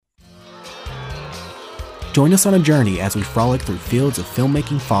Join us on a journey as we frolic through fields of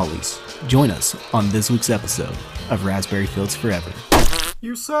filmmaking follies. Join us on this week's episode of Raspberry Fields Forever.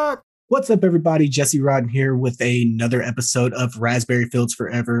 You suck. What's up, everybody? Jesse Rodden here with another episode of Raspberry Fields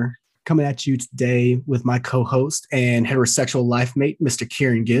Forever. Coming at you today with my co-host and heterosexual life mate, Mr.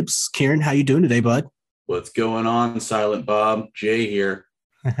 Kieran Gibbs. Kieran, how you doing today, bud? What's going on, Silent Bob? Jay here.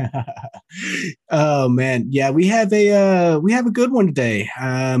 Oh man, yeah, we have a good one today.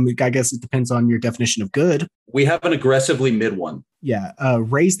 I guess it depends on your definition of good. We have an aggressively mid one. Yeah,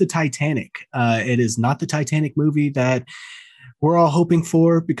 Raise the Titanic. It is not the Titanic movie that we're all hoping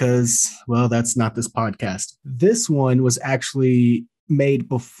for because, well, that's not this podcast. This one was actually made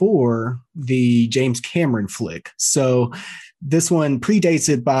before the James Cameron flick, so this one predates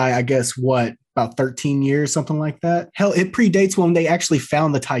it by, I guess, about 13 years, something like that. Hell, it predates when they actually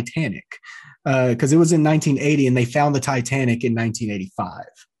found the Titanic, because it was in 1980 and they found the Titanic in 1985.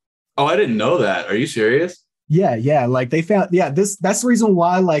 Oh, I didn't know that. Are you serious? Yeah. Like they found, that's the reason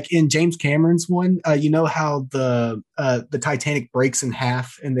why, like in James Cameron's one, you know how the Titanic breaks in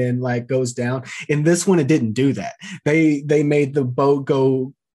half and then like goes down. In this one, it didn't do that. They made the boat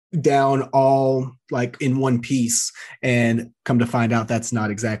go down all like in one piece, and come to find out that's not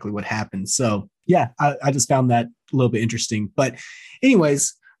exactly what happened. So yeah, I just found that a little bit interesting. But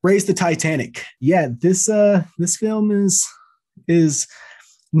anyways, Raise the Titanic. Yeah, this film is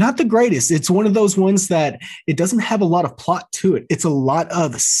not the greatest. It's one of those ones that it doesn't have a lot of plot to it. It's a lot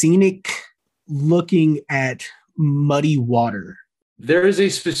of scenic looking at muddy water. There is a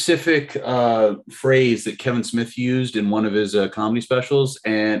specific phrase that Kevin Smith used in one of his comedy specials,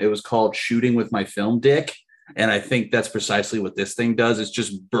 and it was called shooting with my film dick. And I think that's precisely what this thing does. It's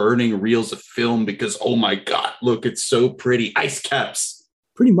just burning reels of film because, oh my God, look, it's so pretty. Ice caps.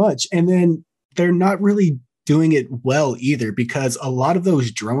 Pretty much. And then they're not really doing it well either, because a lot of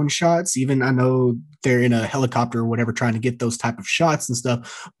those drone shots, even I know they're in a helicopter or whatever trying to get those type of shots and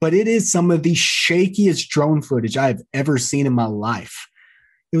stuff, but it is some of the shakiest drone footage I've ever seen in my life.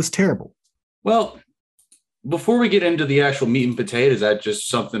 It was terrible. Well, before we get into the actual meat and potatoes, that's just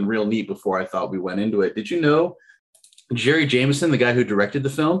something real neat before I thought we went into it. Did you know Jerry Jameson, the guy who directed the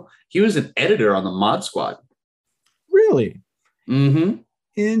film, he was an editor on the Mod Squad? Really? Mm-hmm.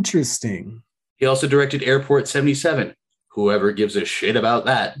 Interesting. He also directed Airport 77. Whoever gives a shit about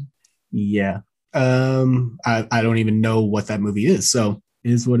that? Yeah. I don't even know what that movie is, so it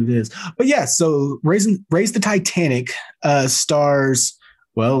is what it is. But yeah, so Raise the Titanic stars,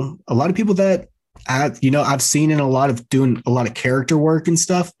 well, a lot of people that I've seen in doing a lot of character work and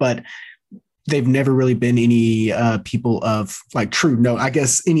stuff, but they've never really been any people of like true note, I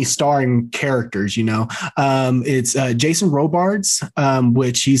guess, any starring characters, it's Jason Robards,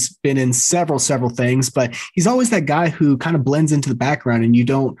 which he's been in several things, but he's always that guy who kind of blends into the background, and you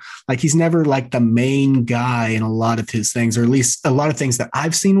don't like, he's never like the main guy in a lot of his things, or at least a lot of things that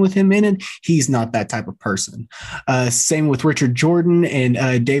I've seen with him in it. He's not that type of person. Same with Richard Jordan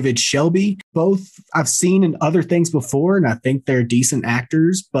and David Shelby. Both I've seen in other things before, and I think they're decent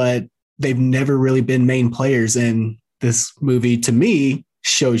actors, but they've never really been main players. In this movie, to me,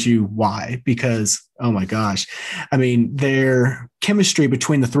 shows you why, because, oh my gosh, I mean, their chemistry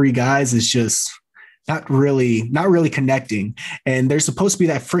between the three guys is just not really connecting. And there's supposed to be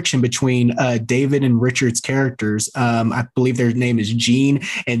that friction between David and Richard's characters. I believe their name is Gene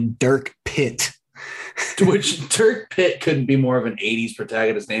and Dirk Pitt. Which Dirk Pitt couldn't be more of an 80s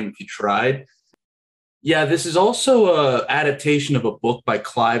protagonist name if you tried. Yeah, this is also an adaptation of a book by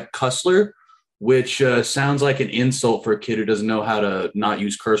Clive Cussler, which sounds like an insult for a kid who doesn't know how to not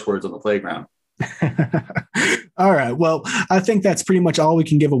use curse words on the playground. All right. Well, I think that's pretty much all we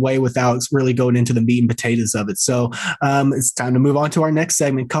can give away without really going into the meat and potatoes of it. So it's time to move on to our next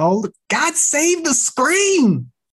segment called God Save the Scream.